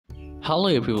Hello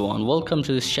everyone, welcome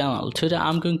to this channel. Today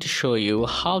I'm going to show you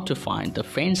how to find the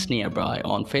friends nearby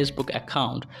on Facebook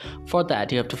account. For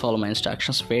that you have to follow my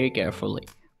instructions very carefully.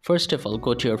 First of all,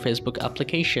 go to your Facebook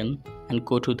application and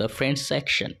go to the friends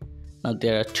section. Now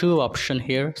there are two options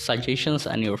here, suggestions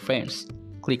and your friends.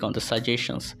 Click on the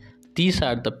suggestions. These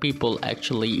are the people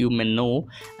actually you may know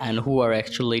and who are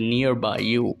actually nearby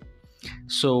you.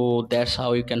 So that's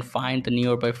how you can find the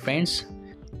nearby friends.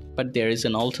 But there is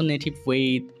an alternative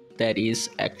way that is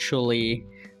actually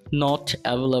not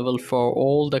available for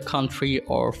all the country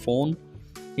or phone.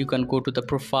 You can go to the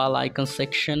profile icon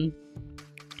section.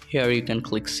 Here you can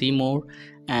click see more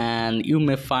and you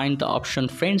may find the option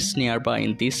friends nearby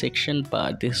in this section,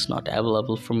 but this is not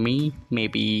available for me.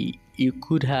 Maybe you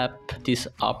could have this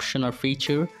option or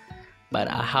feature, but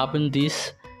I haven't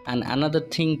this. And another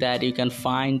thing that you can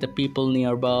find the people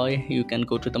nearby, you can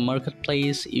go to the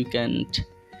marketplace, you can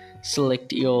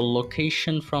select your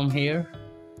location from here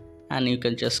and you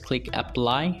can just click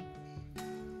apply.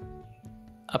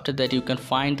 After that you can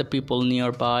find the people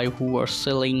nearby who are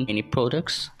selling any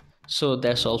products. So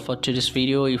that's all for today's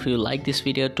video. If you like this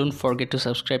video, don't forget to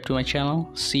subscribe to my channel.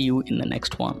 See you in the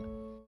next one.